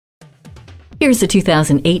Here's a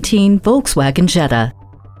 2018 Volkswagen Jetta.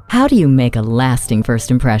 How do you make a lasting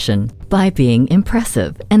first impression? By being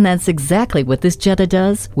impressive. And that's exactly what this Jetta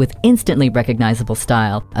does, with instantly recognizable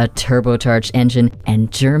style, a turbocharged engine,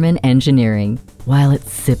 and German engineering. While it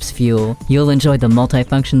sips fuel, you'll enjoy the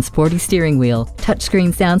multifunction sporty steering wheel,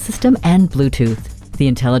 touchscreen sound system, and Bluetooth. The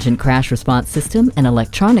intelligent crash response system and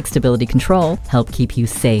electronic stability control help keep you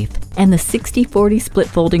safe. And the 60/40 split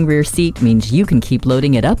folding rear seat means you can keep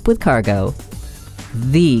loading it up with cargo.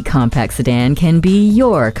 The compact sedan can be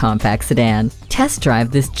your compact sedan. Test drive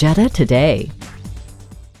this Jetta today.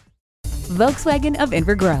 Volkswagen of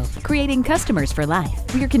Inver Grove, creating customers for life.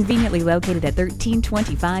 We are conveniently located at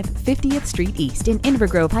 1325 50th Street East in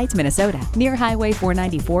Inver-Grove-Heights, Minnesota, near Highway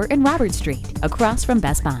 494 and Robert Street, across from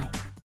Best Buy.